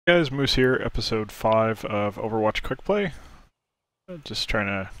Hey guys, Moose here, episode 5 of Overwatch Quick Play. Just trying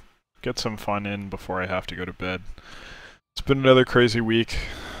to get some fun in before I have to go to bed. It's been another crazy week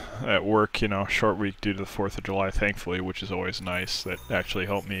at work, short week due to the 4th of July, thankfully, which is always nice. That actually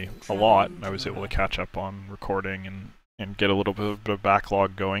helped me a lot. I was able to catch up on recording and get a little bit of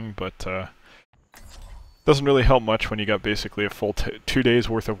backlog going, but doesn't really help much when you got basically a full 2 days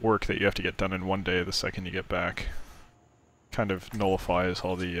worth of work that you have to get done in one day the second you get back. Kind of nullifies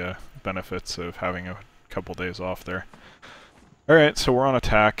all the benefits of having a couple days off there. Alright, so we're on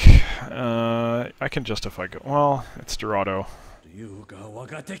attack. I can justify well, it's Dorado. Yeah,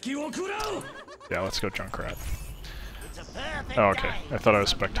 let's go Junkrat. Oh, okay. I thought I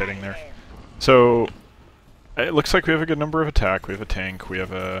was spectating there. So, it looks like we have a good number of attack. We have a tank. We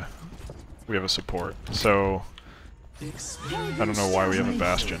have a support. So, I don't know why we have a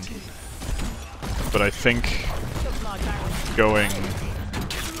Bastion. But I think going...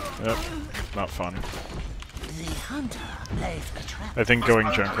 Yep, not fun. I think going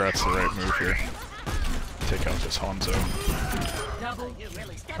Junkrat's the right move here. Take out this Hanzo.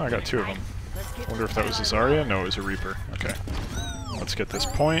 Oh, I got 2 of them. Wonder if that was a Zarya? No, it was a Reaper. Okay. Let's get this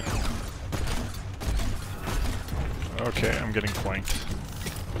point. Okay, I'm getting flanked.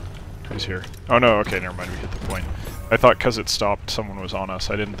 Who's here? Oh no, okay, never mind, we hit the point. I thought because it stopped, someone was on us.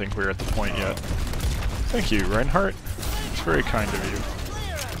 I didn't think we were at the point yet. Thank you, Reinhardt. It's very kind of you.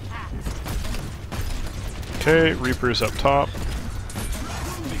 Okay, Reaper's up top.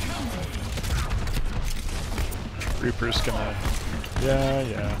 Reaper's gonna...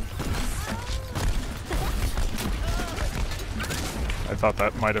 Yeah. I thought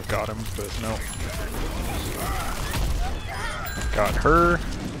that might have got him, but no. Got her.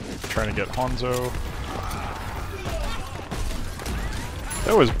 Trying to get Hanzo.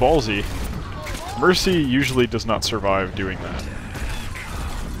 That was ballsy. Mercy usually does not survive doing that.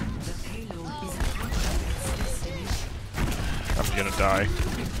 I'm gonna die.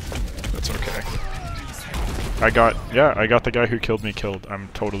 That's okay. I got the guy who killed me killed. I'm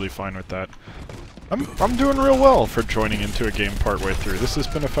totally fine with that. I'm doing real well for joining into a game partway through. This has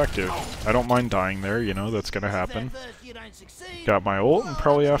been effective. I don't mind dying there, that's gonna happen. Got my ult, and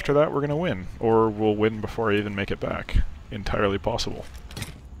probably after that we're gonna win. Or we'll win before I even make it back. Entirely possible.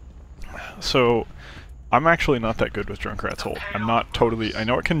 So, I'm actually not that good with Junkrat's ult. I'm not totally... I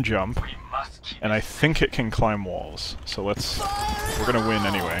know it can jump, and I think it can climb walls. So we're gonna win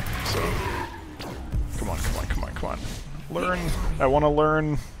anyway, so... Come on. Learn! I wanna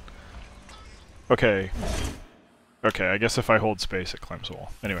learn! Okay. Okay, I guess if I hold space it climbs a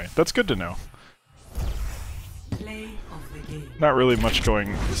wall. Anyway, that's good to know. Not really much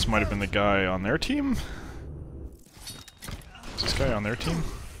going... This might have been the guy on their team? Is this guy on their team?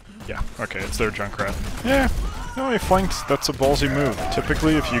 Yeah, okay, it's their Junkrat. Yeah, no, I flanked. That's a ballsy move.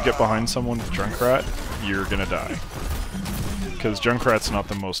 Typically, if you get behind someone with Junkrat, you're gonna die. Because Junkrat's not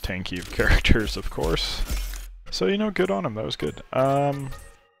the most tanky of characters, of course. So, good on him. That was good.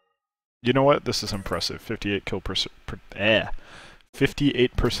 You know what? This is impressive.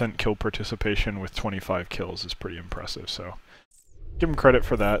 58% kill participation with 25 kills is pretty impressive, so... Give him credit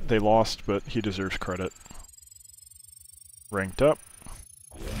for that. They lost, but he deserves credit. Ranked up.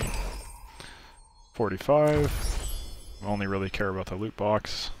 45. Only really care about the loot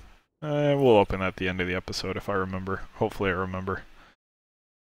box. We'll open that at the end of the episode if I remember. Hopefully I remember.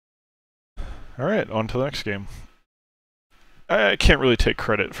 Alright, on to the next game. I can't really take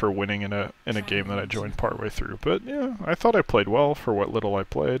credit for winning in a game that I joined partway through, but yeah, I thought I played well for what little I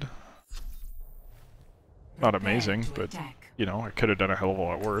played. Not amazing, but I could have done a hell of a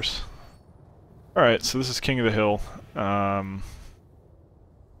lot worse. Alright, so this is King of the Hill.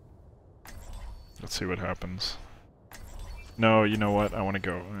 Let's see what happens. No, you know what? I want to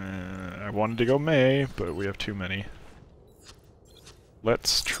go... I wanted to go Mei, but we have too many.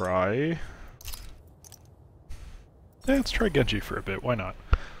 Let's try... let's try Genji for a bit. Why not?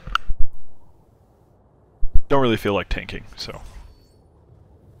 Don't really feel like tanking, so...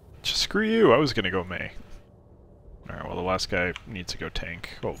 Just screw you! I was gonna go Mei. Alright, well the last guy needs to go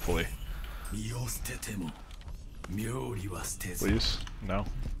tank, hopefully. Please? No?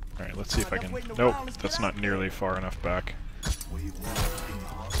 Alright, let's see if I can... Nope, that's not nearly far enough back.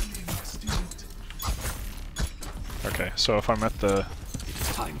 Okay, so if I'm at the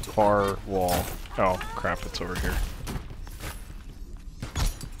far wall... Oh, crap, it's over here.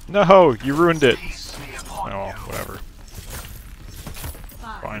 No! You ruined it! Oh, whatever.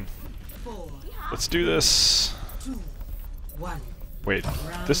 Fine. Let's do this! Wait,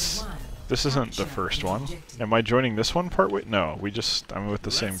 this isn't the first one. Am I joining this one partway? No, I'm with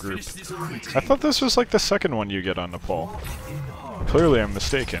the same group. I thought this was like the second one you get on Nepal. Clearly I'm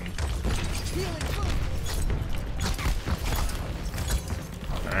mistaken.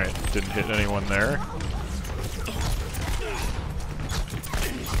 Alright, didn't hit anyone there.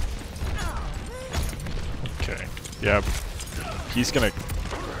 Okay, yeah, he's gonna...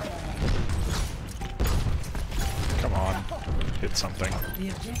 Come on, hit something.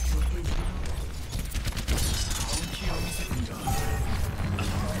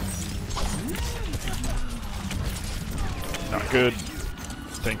 Not good.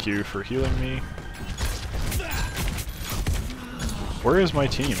 Thank you for healing me. Where is my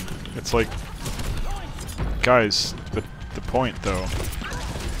team? It's like... Guys, the point though.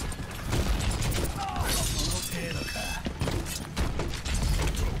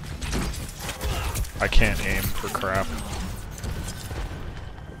 I can't aim for crap.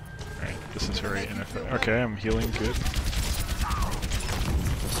 Alright, this is very ineffective. Okay, I'm healing, good.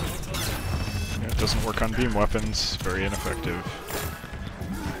 Yeah, it doesn't work on beam weapons, very ineffective.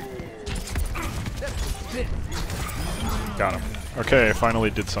 Got him. Okay, I finally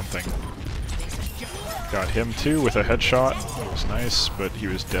did something. Got him too with a headshot. That was nice, but he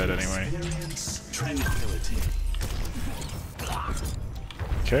was dead anyway.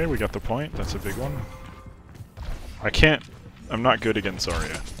 Okay, we got the point. That's a big one. I'm not good against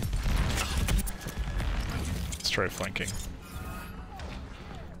Zarya. Let's try flanking.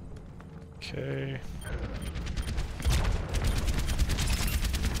 Okay.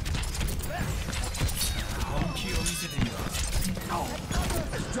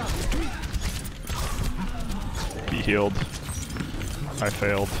 He healed. I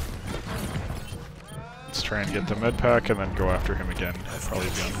failed. Let's try and get the med pack and then go after him again. He'll probably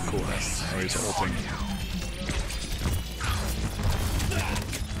be on cooldown. Oh, he's ulting.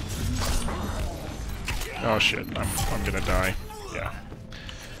 Oh shit, I'm gonna die. Yeah.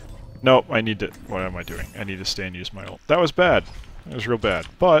 Nope, I need to... What am I doing? I need to stay and use my ult. That was bad. It was real bad.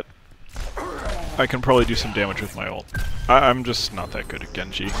 But I can probably do some damage with my ult. I'm just not that good at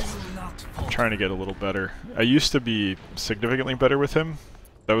Genji. I'm trying to get a little better. I used to be significantly better with him.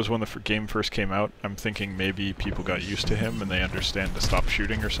 That was when the game first came out. I'm thinking maybe people got used to him and they understand to stop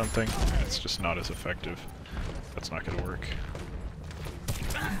shooting or something. It's just not as effective. That's not gonna work.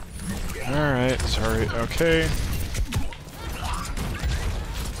 Alright, sorry, okay.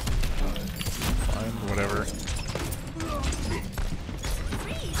 Fine, whatever.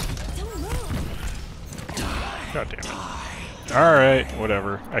 God damn it. Alright,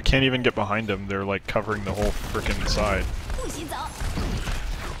 whatever. I can't even get behind them. They're like covering the whole frickin' side.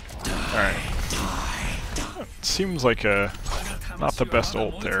 Alright. Seems like not the best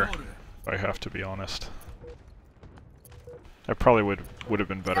ult there, if I have to be honest. I probably would have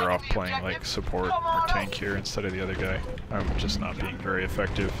been better off playing like support or tank here instead of the other guy. I'm just not being very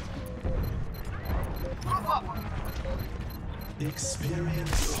effective.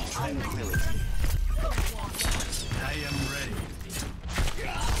 Experience tranquility. I am ready.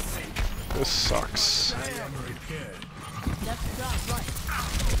 This sucks. I am prepared.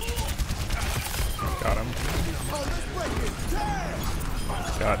 Got him.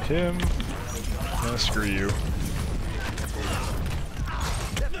 Got him. Yeah, screw you.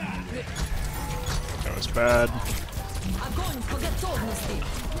 That was bad.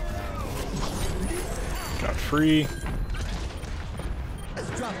 Got free.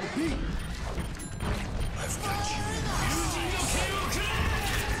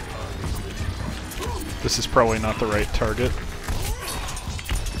 This is probably not the right target.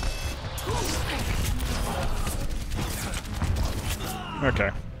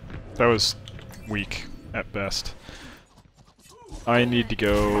 Okay. That was weak at best. I need to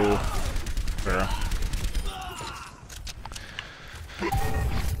go... Vera.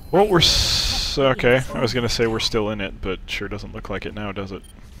 Well, we're okay. I was gonna say we're still in it, but sure doesn't look like it now, does it?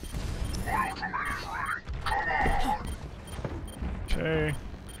 Okay.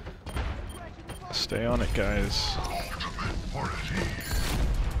 Stay on it, guys.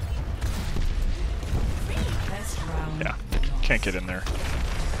 Yeah, can't get in there.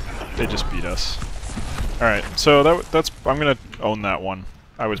 They just beat us. Alright, so that's... I'm gonna own that one.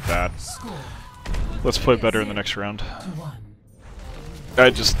 I was bad. Let's play better in the next round. I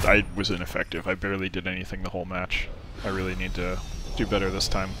was ineffective. I barely did anything the whole match. I really need to do better this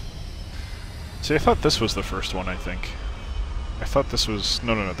time. See, I thought this was the first one, I think. I thought this was...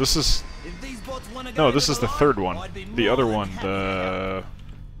 No, this is... No, this is the third one. The other one, the...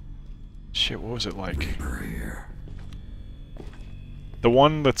 Shit, what was it like? The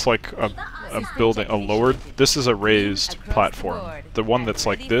one that's like a building, a lowered... This is a raised platform. The one that's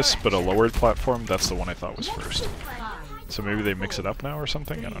like this, but a lowered platform, that's the one I thought was first. So maybe they mix it up now or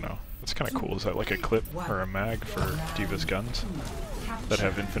something? I don't know. That's kind of cool. Is that like a clip or a mag for D.Va's guns that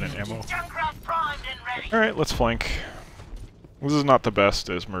have infinite ammo? Alright, let's flank. This is not the best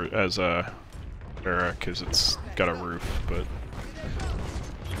as Vera, because it's got a roof, but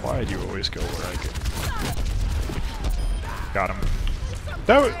why do you always go where I go? Got him.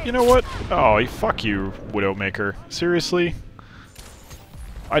 That, you know what? Oh, fuck you, Widowmaker. Seriously?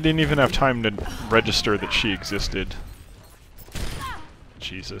 I didn't even have time to register that she existed.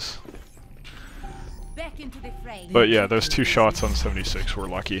 Jesus. But yeah, those 2 shots on 76 were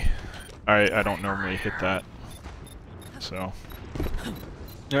lucky. I don't normally hit that. So.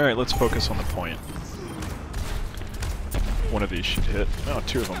 Alright, let's focus on the point. One of these should hit. Oh,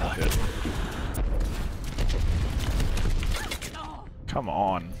 2 of them will hit. Come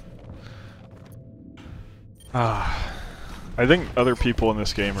on. Ah. I think other people in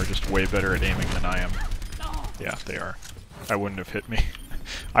this game are just way better at aiming than I am. Yeah, they are. I wouldn't have hit me.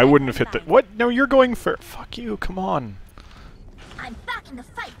 I wouldn't have hit the— What? No, you're going for— Fuck you, come on. I'm back in the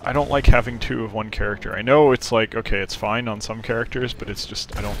fight. I don't like having 2 of one character. I know it's like, okay, it's fine on some characters, but it's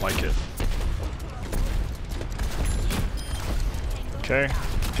just, I don't like it. Okay,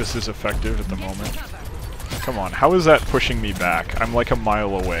 just as effective at the moment. Come on, how is that pushing me back? I'm like a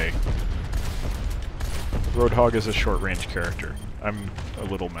mile away. Roadhog is a short-range character. I'm a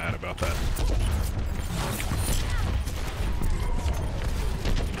little mad about that.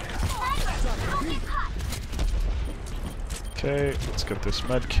 Okay, let's get this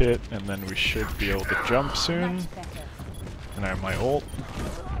med kit, and then we should be able to jump soon. And I have my ult.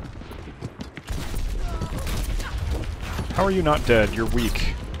 How are you not dead? You're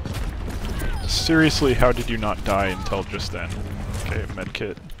weak. Seriously, how did you not die until just then? Okay, med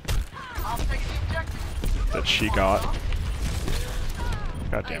kit. That she got.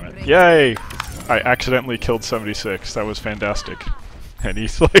 God damn it. Yay! I accidentally killed 76. That was fantastic. And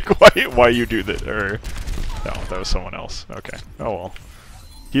he's like, why you do that? Or, no, that was someone else. Okay. Oh well.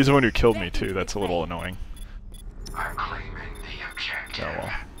 He's the one who killed me too. That's a little annoying. I'm claiming the objective. Oh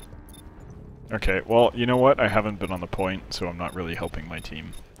well. Okay, well, you know what? I haven't been on the point, so I'm not really helping my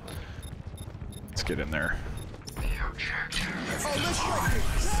team. Let's get in there. The objective.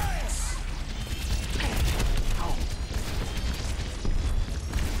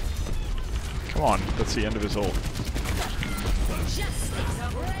 Come on, that's the end of his ult.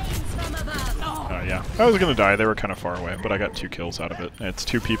 Yeah. I was gonna die, they were kind of far away, but I got 2 kills out of it. It's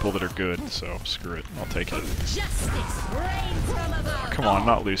 2 people that are good, so screw it. I'll take it. Come on,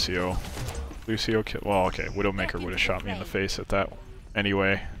 not Lucio. Lucio well, okay, Widowmaker would have shot me in the face at that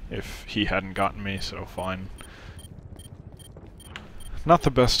anyway, if he hadn't gotten me, so fine. Not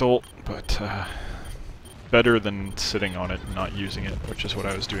the best ult, but better than sitting on it and not using it, which is what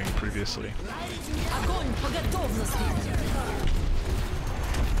I was doing previously.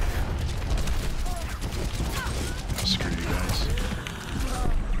 Screw you guys.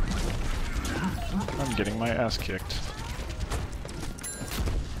 I'm getting my ass kicked.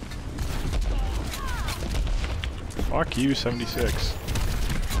 Fuck you, 76.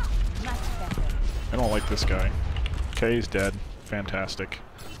 I don't like this guy. Okay, he's dead. Fantastic.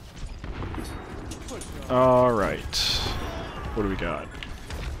 Alright. What do we got?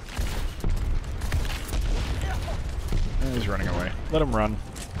 He's running away. Let him run.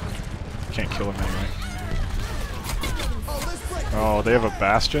 Can't kill him anyway. Oh, they have a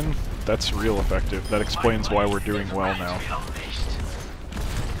Bastion? That's real effective. That explains why we're doing well now.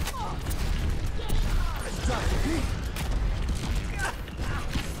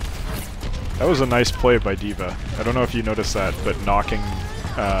 That was a nice play by D.Va. I don't know if you noticed that, but knocking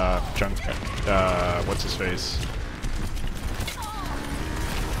what's his face?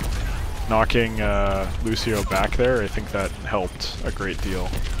 Knocking Lucio back there, I think that helped a great deal.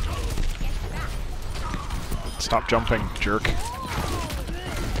 Stop jumping, jerk.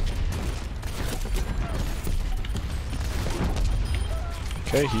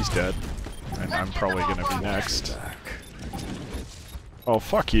 Okay, he's dead. And I'm probably gonna be next. Oh,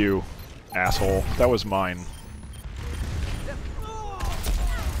 fuck you, asshole. That was mine.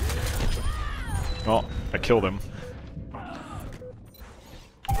 Well, I killed him.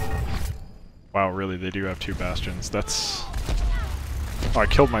 Wow, really, they do have 2 Bastions. That's... Oh, I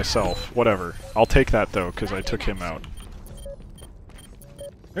killed myself. Whatever. I'll take that, though, because I took him out.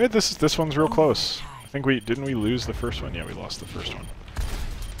 Hey, this one's real close. I think we... Didn't we lose the first one? Yeah, we lost the first one.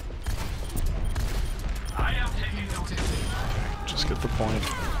 Okay, just get the point.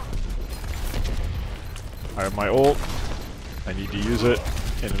 I have my ult. I need to use it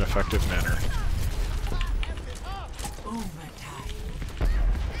in an effective manner.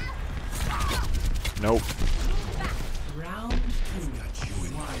 Nope.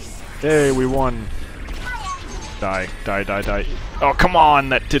 Yay, we won. Die, die, die, die. Oh, come on!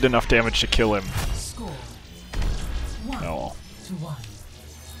 That did enough damage to kill him. Oh.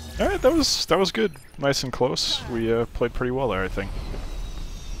 Alright, that was good. Nice and close. We played pretty well there, I think.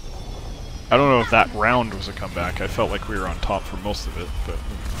 I don't know if that round was a comeback. I felt like we were on top for most of it, but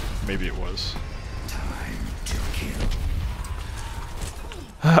maybe it was.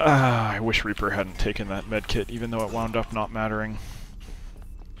 I wish Reaper hadn't taken that medkit, even though it wound up not mattering.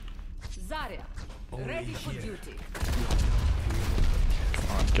 Zarya, ready for duty.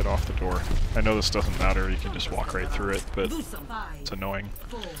 Come on, get off the door. I know this doesn't matter, you can just walk right through it, but it's annoying.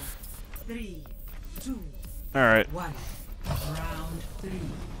 4, 3, 2, Alright. 1. Round 3.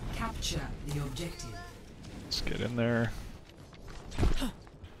 Capture the objective. Let's get in there.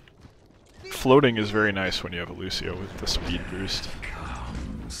 Floating is very nice when you have a Lucio with the speed boost.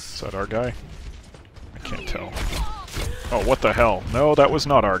 Is that our guy? I can't tell. Oh, what the hell? No, that was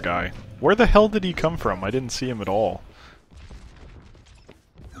not our guy. Where the hell did he come from? I didn't see him at all.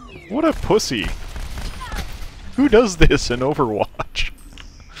 What a pussy! Who does this in Overwatch?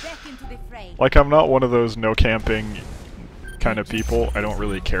 Like, I'm not one of those no camping kind of people. I don't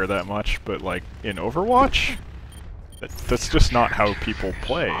really care that much, but like, in Overwatch? That's just not how people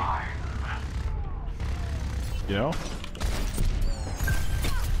play. You know?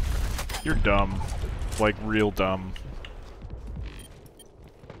 You're dumb. Like, real dumb.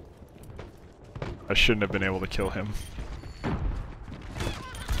 I shouldn't have been able to kill him.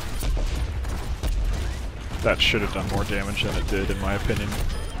 That should have done more damage than it did, in my opinion.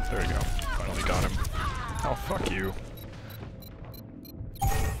 There we go. Finally got him. Oh, fuck you.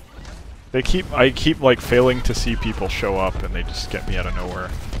 I keep like failing to see people show up and they just get me out of nowhere.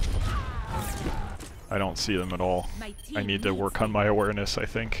 I don't see them at all. I need to work on my awareness, I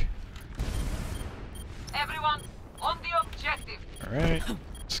think. Everyone on the objective. Alright,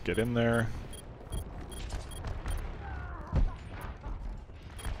 let's get in there.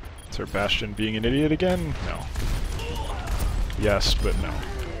 Is our Bastion being an idiot again? No. Yes, but no.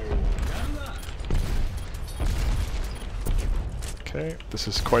 Okay, this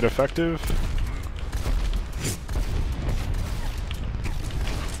is quite effective.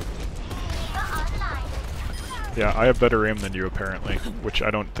 Yeah, I have better aim than you apparently, which I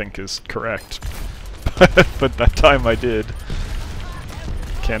don't think is correct. But that time I did.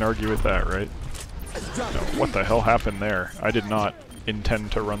 Can't argue with that, right? No, what the hell happened there? I did not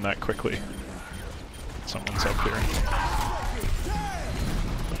intend to run that quickly. Someone's up here.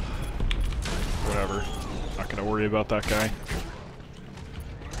 Whatever. Not gonna worry about that guy.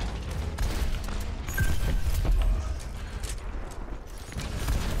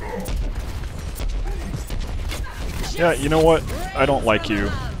 Yeah, you know what? I don't like you.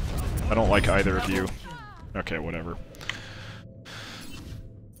 I don't like either of you. Okay, whatever.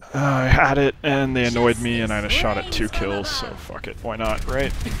 I had it, and they annoyed me, and I just shot at 2 kills, so fuck it. Why not,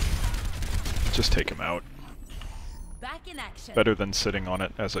 right? Just take him out. Better than sitting on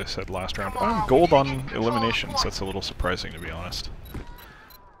it, as I said last round. I'm gold on eliminations. That's a little surprising, to be honest.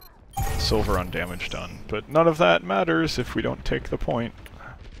 Silver on damage done. But none of that matters if we don't take the point.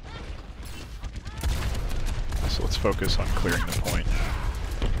 So let's focus on clearing the point.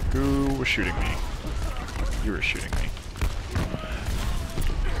 Who was shooting me? You were shooting me.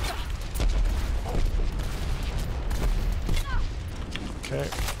 Okay.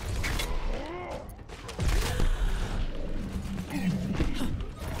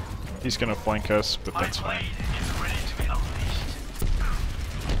 He's gonna flank us, but that's fine.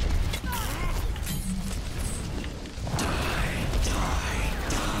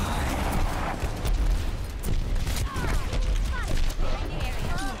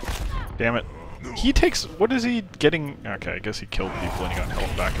 Damn it. He takes... What is he getting... Okay, I guess he killed people and he got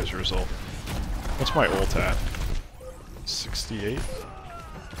health back as a result. What's my ult at? 68?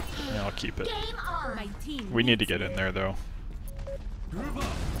 Yeah, I'll keep it. We need to get in there, though.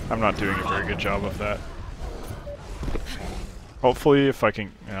 I'm not doing a very good job of that. Hopefully, if I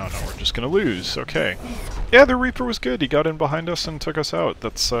can... Oh no, we're just gonna lose. Okay. Yeah, the Reaper was good. He got in behind us and took us out.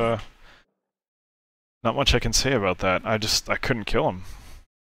 That's, not much I can say about that. I couldn't kill him.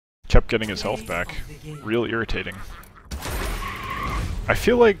 Kept getting his health back. Real irritating. I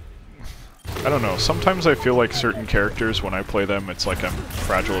feel like... I don't know, sometimes I feel like certain characters, when I play them, it's like I'm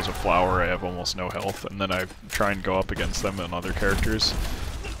fragile as a flower, I have almost no health, and then I try and go up against them and other characters,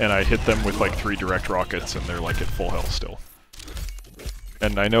 and I hit them with like 3 direct rockets, and they're like at full health still.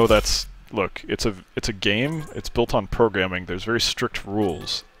 And I know that's... Look, it's a game, it's built on programming, there's very strict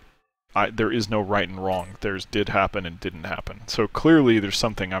rules. There is no right and wrong. There's did happen and didn't happen. So clearly there's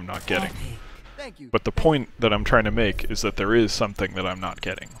something I'm not getting. But the point that I'm trying to make is that there is something that I'm not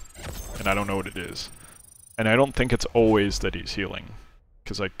getting. And I don't know what it is. And I don't think it's always that he's healing.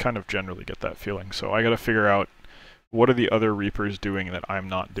 Because I kind of generally get that feeling. So I gotta figure out what are the other Reapers doing that I'm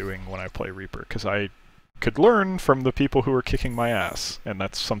not doing when I play Reaper. Because I could learn from the people who are kicking my ass. And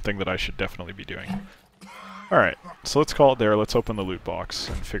that's something that I should definitely be doing. Alright, so let's call it there. Let's open the loot box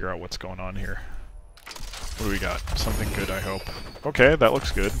and figure out what's going on here. What do we got? Something good, I hope. Okay, that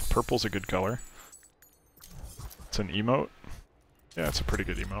looks good. Purple's a good color. It's an emote. Yeah, it's a pretty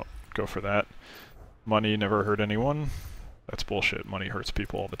good emote. Go for that. Money never hurt anyone. That's bullshit. Money hurts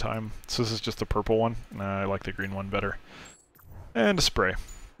people all the time. So this is just the purple one. Nah, I like the green one better. And a spray.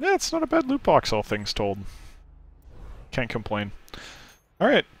 Yeah, it's not a bad loot box, all things told. Can't complain.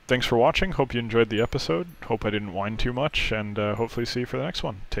 Alright, thanks for watching. Hope you enjoyed the episode. Hope I didn't whine too much, and hopefully see you for the next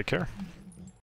one. Take care.